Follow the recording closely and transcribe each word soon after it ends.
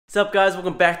What's up guys,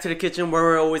 welcome back to the kitchen where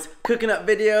we're always cooking up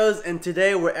videos, and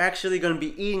today we're actually going to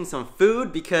be eating some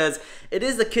food because it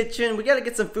is the kitchen. We got to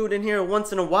get some food in here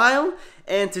once in a while,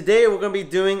 and today we're going to be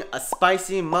doing a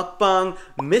spicy mukbang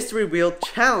mystery wheel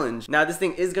challenge. Now this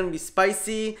thing is going to be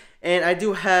spicy, and I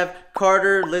do have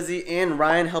Carter, Lizzy, and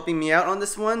Ryan helping me out on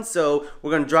this one, so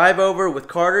we're going to drive over with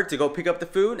Carter to go pick up the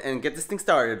food and get this thing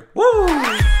started. Woo!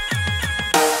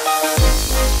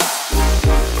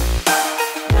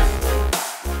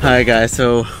 Hi guys,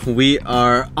 so we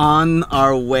are on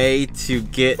our way to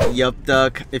get yup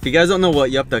duck. If you guys don't know what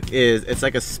yup duck is, it's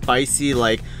like a spicy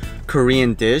like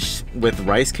Korean dish with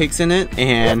rice cakes in it,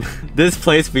 and this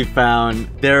place we found,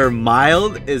 their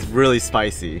mild is really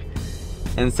spicy.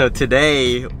 And so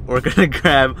today we're gonna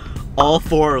grab all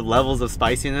 4 levels of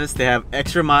spiciness. They have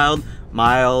extra mild,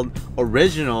 mild,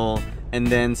 original, and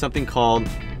then something called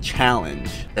challenge.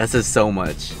 That says so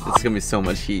much. It's gonna be so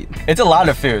much heat. It's a lot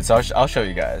of food, so I'll show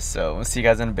you guys. So we'll see you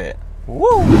guys in a bit. Woo!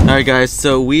 Alright guys,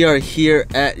 so we are here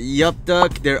at Yup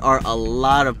Duck. There are a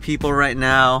lot of people right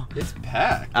now. It's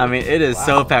packed. I mean, it is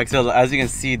so packed. So as you can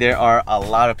see, there are a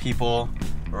lot of people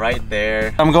right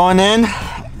there. I'm going in.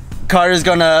 Carter's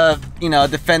gonna,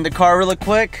 defend the car really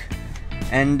quick.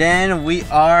 And then we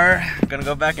are gonna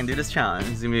go back and do this challenge.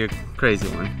 It's gonna be a crazy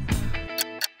one.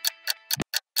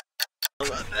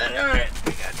 Alright,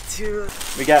 we got 2.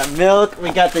 We got milk,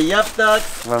 we got the yup duck.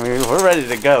 I mean, we're ready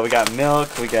to go. We got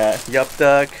milk, we got yup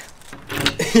duck.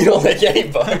 You don't like any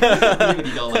bugs.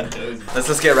 You don't like those. Let's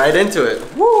just get right into it.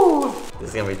 Woo! This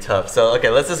is gonna be tough. So, okay,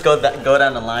 let's just go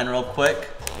down the line real quick.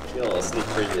 A little sneak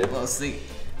preview. A little sneak.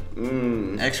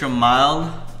 Extra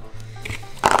mild.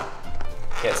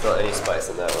 Can't smell any spice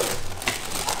in that one.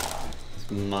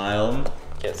 It's mild.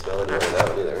 Can't smell anywhere in that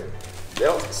one either. They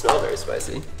don't smell very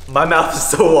spicy. My mouth is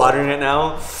so watering right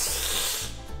now.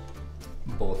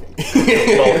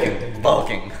 Bulking.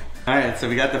 Bulking. Alright, so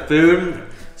we got the food.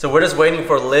 So we're just waiting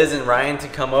for Liz and Ryan to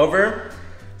come over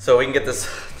so we can get this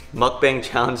mukbang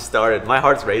challenge started. My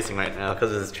heart's racing right now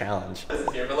because of this challenge.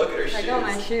 Here, but look at her shoes. I got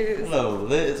my shoes. Hello,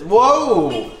 Liz.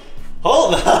 Whoa!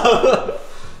 Hold up!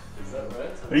 Is that right?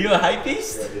 Are you a hype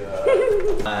beast? Yeah.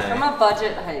 I'm a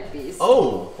budget hype beast.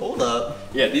 Oh, hold up.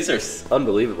 Yeah, these are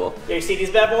unbelievable. Yeah, you see these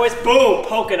bad boys? Boom!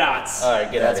 Polka dots.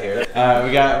 Alright, get out of here. Alright,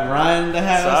 we got Ryan in the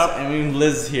house and we have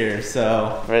Liz here,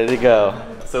 so ready to go.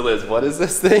 So Liz, what is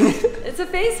this thing? It's a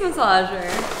face massager.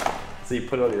 So you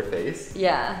put it on your face?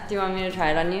 Yeah. Do you want me to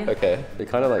try it on you? Okay. It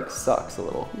kind of like sucks a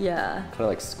little. Yeah. Kind of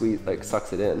like squeeze, like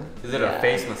sucks it in. Is it a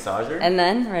face massager? And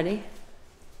then, ready?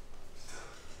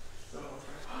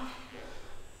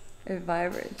 It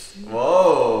vibrates.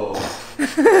 Whoa.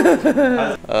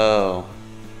 Oh.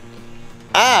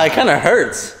 Ah, it kind of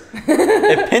hurts.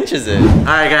 It pinches it.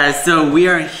 Alright guys, so we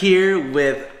are here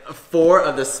with 4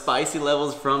 of the spicy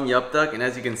levels from Yup Duck, and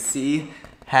as you can see,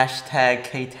 hashtag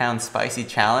K-Town Spicy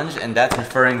Challenge, and that's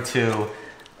referring to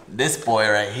this boy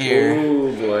right here.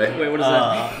 Ooh boy. Wait, what is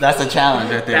that? That's the challenge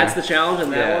right there. That's the challenge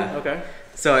in that one? Okay.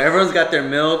 So everyone's got their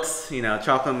milks,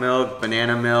 chocolate milk,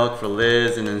 banana milk for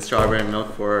Liz, and then strawberry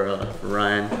milk for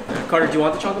Ryan. Carter, do you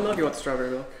want the chocolate milk or you want the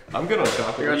strawberry milk? I'm good on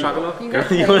chocolate. You're on chocolate milk? You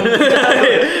guys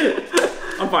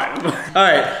I'm fine.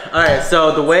 Alright,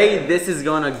 so the way this is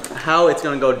how it's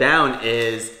gonna go down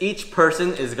is each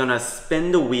person is gonna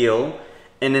spin the wheel,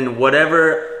 and then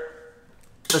whatever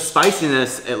the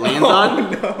spiciness it lands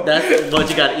on, that's what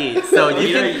you gotta eat. So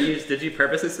did you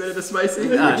purposely spin it to spicy?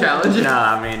 Challenge? No,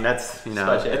 I mean that's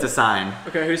it's a sign.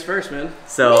 Okay, who's first, man?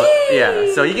 So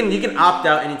yeah, so you can opt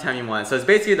out anytime you want. So it's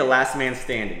basically the last man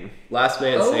standing. Last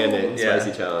man standing,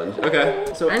 spicy challenge. Okay.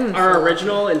 So our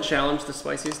original and challenge the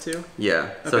spiciest too?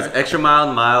 Yeah. So Okay. it's extra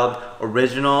mild, mild,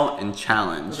 original, and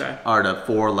challenge are the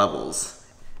 4 levels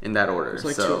in that order. There's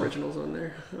like 2 originals on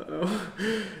there. Uh-oh.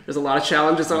 There's a lot of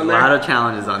challenges on there. A lot of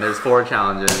challenges on. There's 4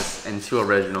 challenges and 2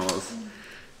 originals.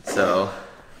 So.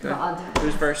 God.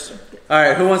 Who's first? All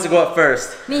right, who wants to go up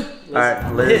first? Me. All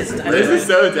right, Liz. Liz is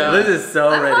so down. Liz is so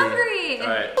I'm ready. hungry. All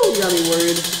right. You got me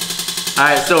worried. All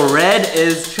right, so red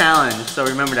is challenge. So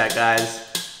remember that, guys.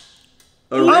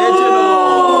 Original.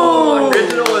 Oh!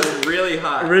 Original is really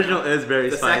hot. Original is very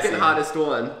the spicy. second hottest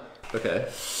one. Okay.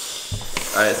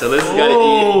 All right, so Liz has got to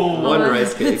eat 1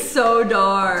 rice cake. It's so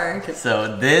dark.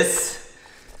 So this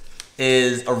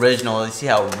is original. You see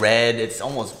how red? It's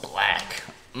almost black.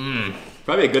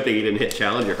 Probably a good thing you didn't hit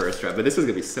challenge your first try, but this was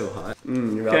gonna be so hot. Your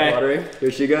mouth Okay. watering.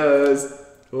 Here she goes.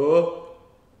 Oh.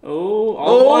 Oh,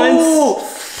 all at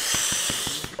once.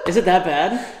 Is it that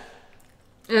bad?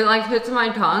 It like hits my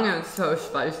tongue and it's so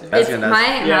spicy. That's gonna-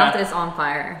 My mouth is on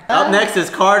fire. Up next is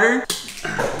Carter. All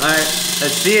right,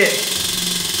 let's see it.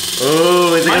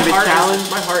 Oh, is it gonna be challenge?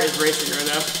 My heart is racing right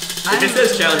now. If it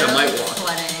says challenge, I might walk.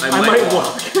 Sweating. I might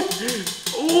walk.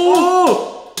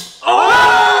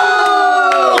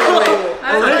 Oh!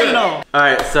 Original. All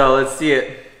right, so let's see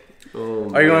it. Oh,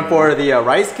 Are you going for the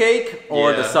rice cake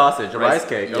or the sausage? Rice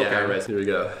cake. Yeah, Okay. rice. Here we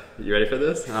go. You ready for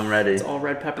this? I'm ready. It's all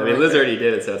red pepper. I mean, right Liz there. already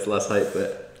did it, so it's less hype,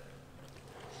 but.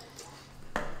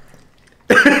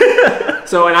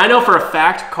 So, and I know for a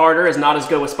fact Carter is not as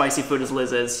good with spicy food as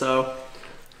Liz is, so.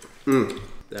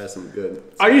 That's some good.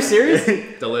 Are you serious?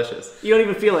 Delicious. You don't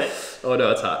even feel it. Oh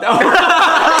no, it's hot.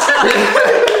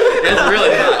 It's really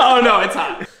hot. Oh no, it's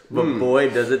hot. But boy,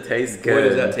 does it taste good. Boy,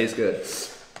 does that taste good.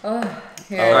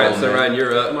 Here. All right, so Ryan,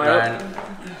 you're up. Ryan.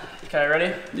 Okay,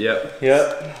 ready? Yep.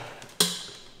 Yep.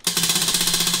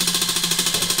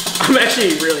 I'm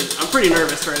pretty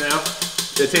nervous right now.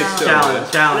 It tastes so Challenge.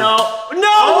 good. Challenge. No,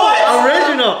 what?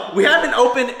 Original. We haven't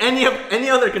opened any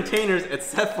other containers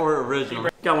except for original.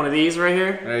 Got one of these right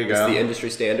here. There you It's go. the industry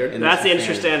standard. That's the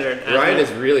industry standard. Ryan is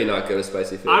really not good with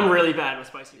spicy food. I'm really bad with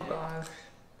spicy food.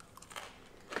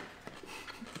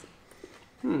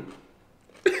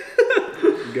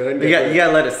 Good. You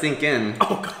gotta let it sink in.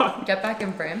 Oh god. Get back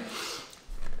in frame.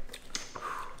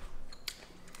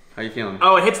 How you feeling?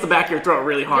 Oh, it hits the back of your throat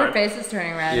really Your hard. face is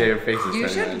turning red. Yeah, your face is You turning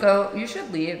should red. go. You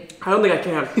should leave. I don't think I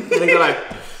can. I think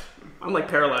that I'm like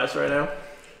paralyzed right now.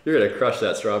 You're gonna crush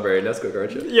that strawberry Nesquik,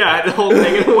 aren't you? Yeah, the whole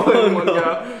thing in one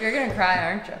go. You're gonna cry,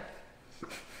 aren't you?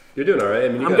 You're doing all right. I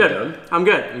mean, you I'm got good. it done. I'm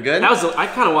good. You good? That was. I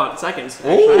kind of want seconds.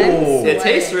 Oh. It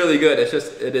tastes really good. It's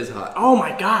just it is hot. Oh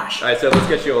my gosh. All right, so let's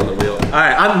get you on the wheel. All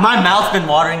right, my mouth's been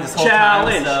watering this whole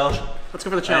Challenge. time. So Let's go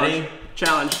for the challenge. Ready?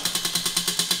 Challenge.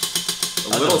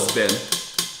 A little spin.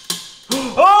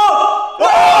 Oh!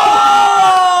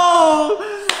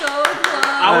 So close.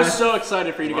 I was so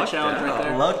excited for you to get challenged right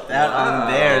there. Look that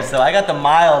on there. So I got the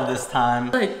mild this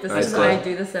time. Like this Nice is why I one.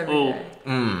 do this every Ooh. day.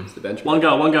 It's the benchmark. One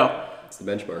go. One go. It's the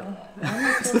benchmark.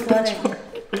 I'm still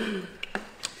sweating.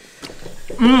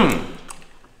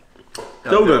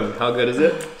 So good. How good is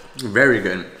it? Very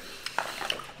good.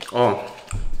 Oh,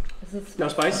 No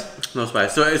spice. no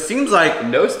spice. So it seems like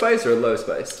No spice or low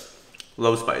spice?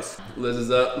 low spice. Liz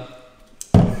is up.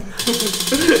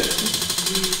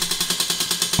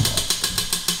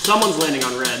 Someone's landing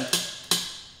on red.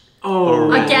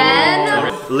 Oh.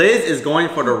 Again? Liz is going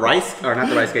for the rice, or not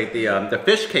the rice cake, the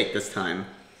fish cake this time.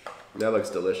 That looks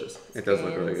delicious. It does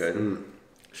look really good.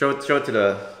 Show it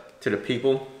to the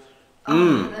people.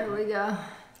 There we go.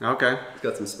 Okay. It's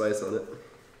got some spice on it.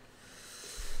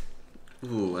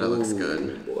 Ooh, that looks good.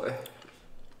 Ooh, boy.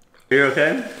 You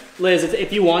okay? Liz,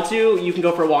 if you want to, you can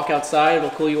go for a walk outside. It'll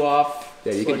cool you off.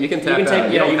 Yeah, you can tap out.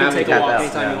 Take, You don't you have can take to a tap walk out,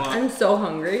 anytime yeah. you want. I'm so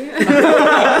hungry. All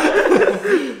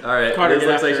right, Carter, Liz get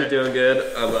looks like after she's doing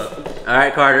good. I'm up. All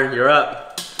right, Carter, you're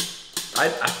up. I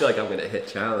feel like I'm gonna hit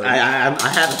challenge. I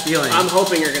have a feeling. I'm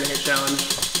hoping you're gonna hit challenge.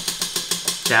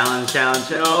 Challenge.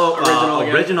 No, original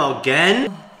again. Original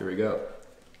again. Here we go.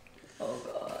 Oh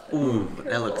god. Ooh,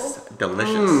 that looks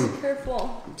delicious.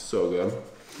 Careful. It's so good.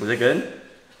 Was it good?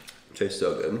 Tastes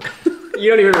so good. You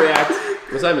don't even react.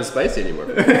 It's not even spicy anymore.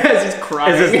 As he's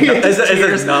crying. It's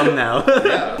just numb now.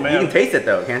 Yeah. You can taste it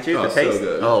though, can't you? Oh, the so taste.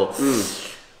 good. Oh.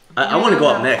 I want to go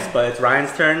up next, but it's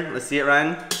Ryan's turn. Let's see it,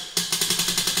 Ryan.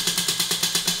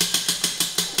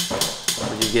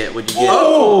 What'd you get?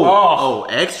 Oh,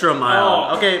 extra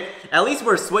mild. Oh. Okay, at least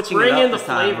we're switching Bring it up in the this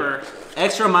time. flavor.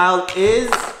 Extra mild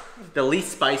is the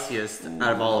least spiciest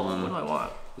out of all of What do them. I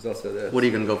want? There's also this. What are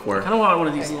you gonna go for? I don't want one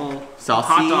of these little Sausage?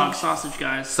 hot dog sausage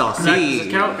guys. Sausage. Does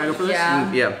it count? Can I go for this?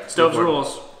 Yeah. Yeah. Stove's go for it.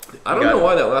 rules. I don't Got know it.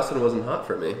 why that last one wasn't hot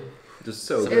for me. Just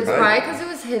so It good. was probably because it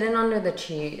was hidden under the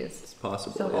cheese. It's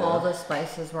possible. So yeah. all the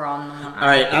spices were on the one. All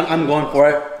right, I'm going for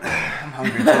it. I'm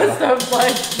hungry. Too. So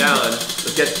like, Challenge.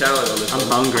 Let's get challenge on this I'm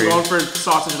one. hungry. I'm going for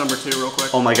sausage number 2 real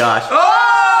quick. Oh my gosh.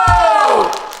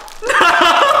 Oh!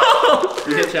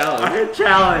 You hit challenge. I hit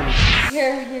challenge.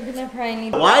 here, you're gonna probably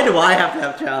need. Why do I have to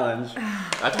have challenge?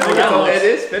 I feel like it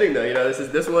is fitting though. You know,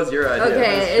 this was your idea.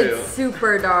 Okay, That's it's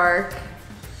super dark.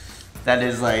 That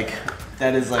is like.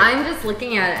 I'm just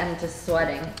looking at it and just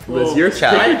sweating. true. Liz, you're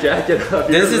Challenge. your jacket up.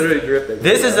 You're literally dripping.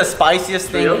 This is the spiciest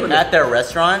thing open at it. their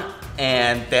restaurant,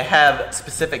 and they have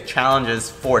specific challenges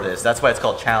for this. That's why it's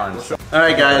called challenge. All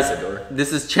right, guys,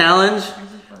 this is challenge.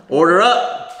 Order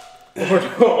up.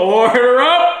 Order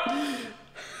up!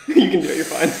 You can do it, you're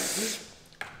fine.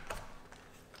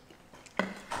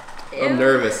 I'm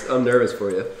nervous. I'm nervous for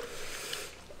you.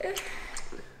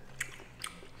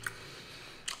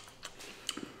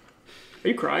 Are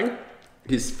you crying?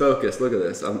 He's focused. Look at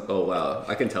this. Oh wow.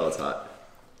 I can tell it's hot.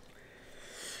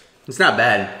 It's not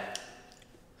bad.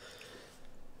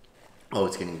 Oh,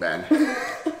 it's getting bad.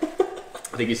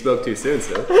 I think you spoke too soon,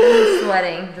 still. I'm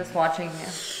sweating just watching you.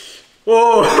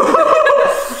 Whoa!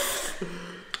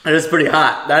 It is pretty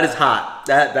hot. That is hot.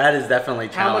 That is definitely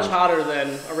challenge. How much hotter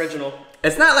than original?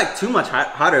 It's not like too much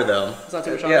hotter though. It's not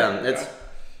too much hotter? Yeah, it's...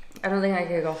 I don't think I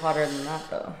could go hotter than that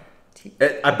though.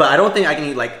 But I don't think I can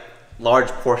eat like large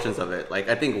portions of it. Like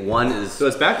I think one is... So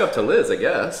it's back up to Liz, I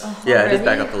guess. Oh, yeah, it is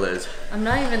back up to Liz. I'm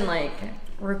not even like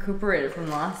recuperated from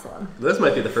the last one. Liz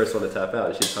might be the first one to tap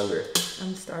out. She's hungry.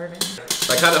 I'm starving.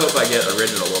 I kind of hope I get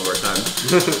original one more time.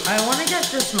 I want to get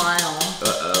just mild.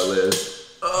 Uh-oh, Liz.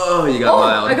 Oh, you got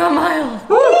mild. I got mild.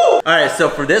 Woo! All right, so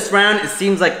for this round, it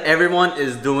seems like everyone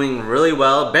is doing really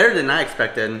well, better than I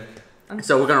expected.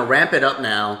 So we're gonna ramp it up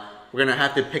now. We're gonna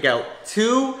have to pick out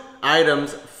 2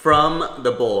 items from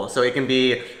the bowl. So it can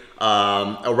be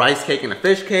a rice cake and a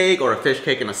fish cake, or a fish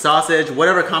cake and a sausage,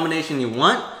 whatever combination you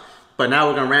want. But now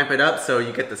we're gonna ramp it up so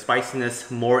you get the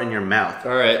spiciness more in your mouth.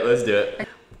 All right, let's do it.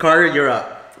 Carter, you're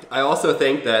up. I also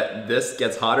think that this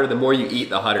gets hotter. The more you eat,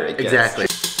 the hotter it gets. Exactly.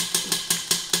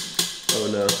 Oh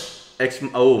no.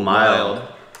 Mild.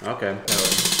 Okay.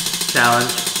 Challenge.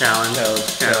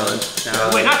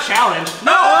 Wait, not challenge.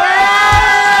 No!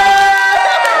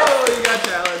 Oh, you got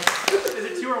challenged. Is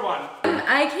it 2 or 1?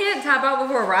 I can't tap out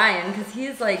before Ryan because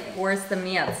he's like worse than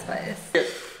me at spice.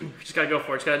 Just gotta go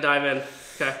for it. Just gotta dive in.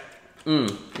 Okay.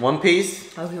 1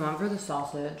 piece. Oh, he went for the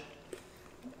sausage.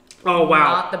 Oh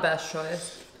wow. Not the best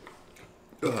choice.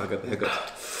 Oh, I got the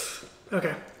hiccups.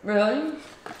 Okay. Really?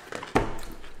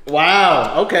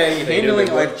 Wow. Okay, you're handling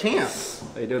big like boy? a champ.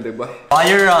 How you doing, big boy? While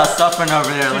you're suffering over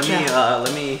there,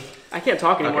 let me. I can't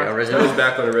talk anymore. Okay, original. Liz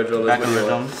back on original. Back Liz, on what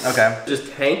do you original. want? Okay. Just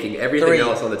hanking everything 3.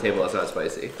 else on the table that's not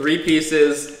spicy. 3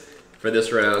 pieces for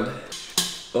this round.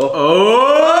 Oh!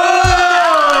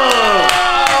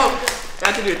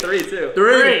 Got to do 3 too.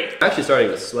 3. I'm actually starting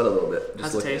to sweat a little bit. Just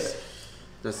How's it looking taste? at it.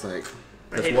 Just like.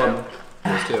 Just hate 1.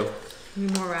 that. There's 2.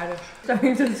 Need more radish.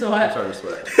 Starting to I'm sweat. starting to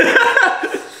sweat.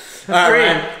 All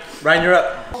right, Ryan, you're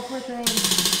up. Oh, poor thing.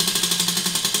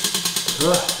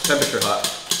 Temperature hot.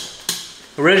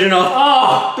 Original.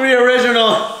 Oh! 3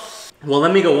 original. Well,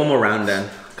 let me go one more round then,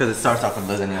 because it starts off with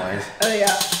Liz anyways. Oh yeah.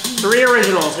 3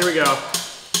 originals. Here we go.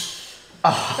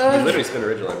 You literally spin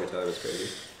original every time. It's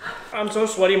crazy. I'm so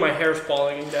sweaty. My hair's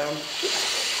falling down.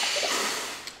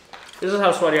 This is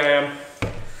how sweaty I am.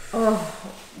 Oh,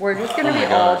 we're just gonna be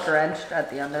all drenched at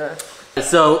the end of this.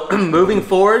 So moving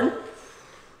forward,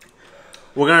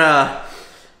 we're gonna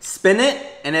spin it,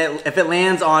 and if it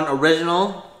lands on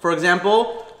original, for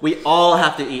example, we all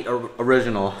have to eat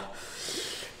original.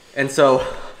 And so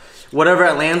whatever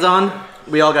it lands on,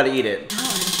 we all gotta eat it.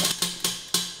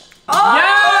 Oh!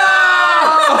 Yeah!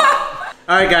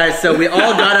 All right, guys. So we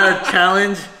all got our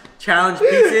challenge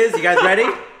pieces. You guys ready?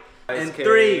 In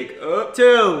 3,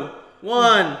 2,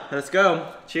 1. Let's go.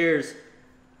 Cheers.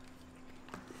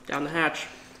 Down the hatch.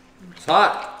 It's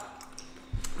hot.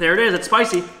 There it is. It's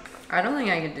spicy. I don't think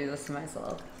I could do this to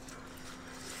myself.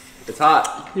 It's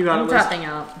hot. You got I'm it, Liz. tapping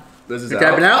out. Liz is You're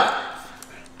tapping out?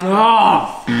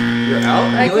 Oh! You're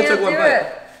out? I You only can't took 1 do bite.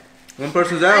 it. One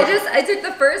person's out. I took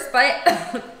the first bite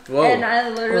Whoa. and I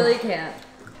literally can't.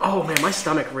 Oh man, my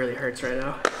stomach really hurts right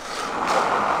now.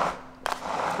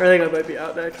 I think I might be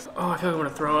out next. Oh, I feel like I'm gonna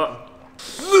throw up.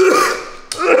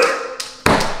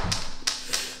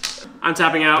 I'm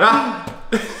tapping out.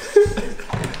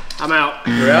 I'm out.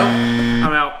 You're out?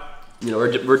 I'm out. You know,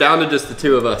 we're down to just the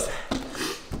 2 of us.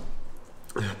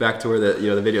 Back to where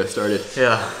the video started.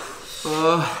 Yeah.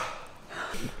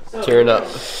 Tearing up.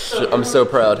 I'm so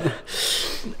proud.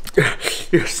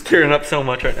 You're stirring up so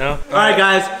much right now. All right,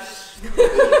 guys.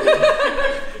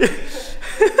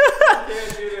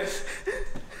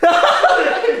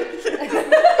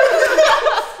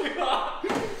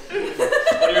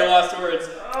 What are your last words?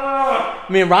 I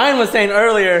mean, Ryan was saying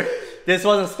earlier this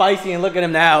wasn't spicy, and look at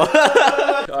him now. All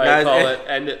right, Guys, call it.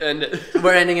 End it.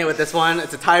 We're ending it with this one.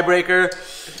 It's a tiebreaker.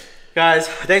 Guys,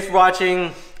 thanks for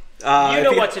watching. You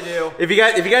know what to do. If you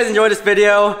guys enjoyed this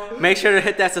video, make sure to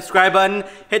hit that subscribe button,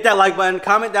 hit that like button,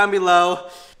 comment down below,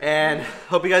 and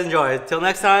hope you guys enjoy. Till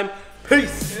next time,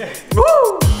 peace.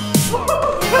 Woo!